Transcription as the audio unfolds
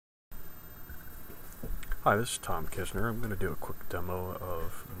Hi, this is Tom Kisner. I'm going to do a quick demo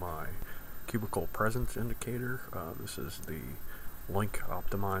of my Cubicle presence indicator. This is the Lync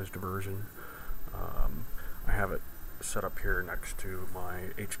optimized version. I have it set up here next to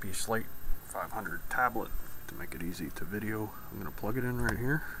my HP Slate 500 tablet to make it easy to video. I'm going to plug it in right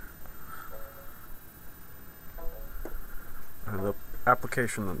here. And the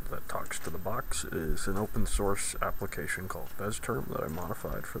application that talks to the box is an open source application called FEZ that I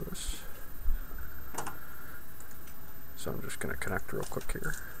modified for this. So I'm just going to connect real quick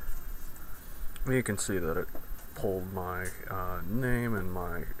here. And you can see that it pulled my name and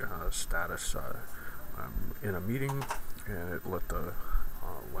my status. I'm in a meeting, and it lit the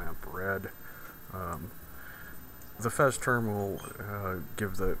lamp red. The FEZ term will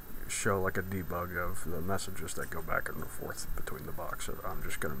show like a debug of the messages that go back and forth between the box. So I'm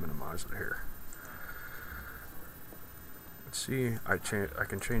just going to minimize it here. Let's see, I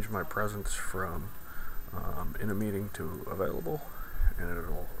can change my presence from in a meeting to available, and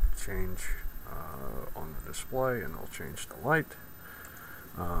it'll change on the display, and it'll change the light.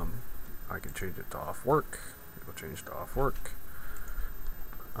 I can change it to off work. It'll change to off work.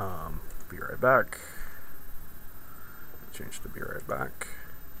 Be right back. Change to be right back.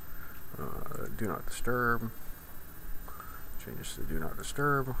 Do not disturb. Changes to do not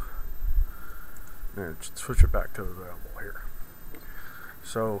disturb. And switch it back to available here.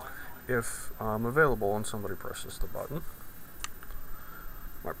 So if I'm available and somebody presses the button,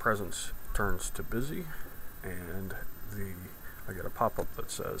 my presence turns to busy, and I get a pop-up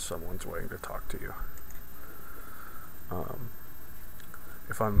that says someone's waiting to talk to you.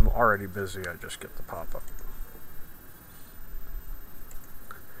 If I'm already busy, I just get the pop-up.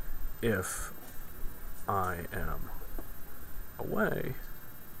 If I am away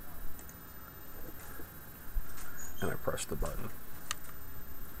and I press the button,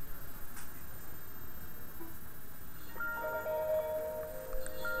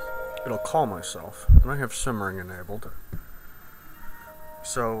 it'll call myself, and I have simmering enabled.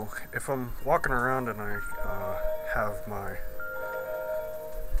 So if I'm walking around and I have my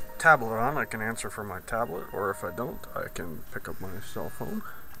tablet on, I can answer from my tablet, or if I don't, I can pick up my cell phone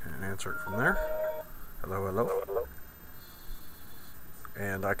and answer it from there. Hello, hello.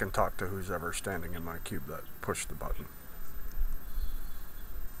 And I can talk to who's ever standing in my cube that pushed the button.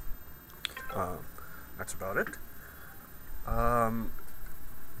 That's about it.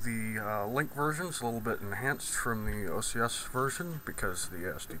 The Lync version is a little bit enhanced from the OCS version because the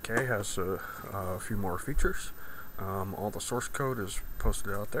SDK has a few more features. All the source code is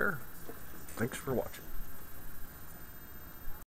posted out there. Thanks for watching.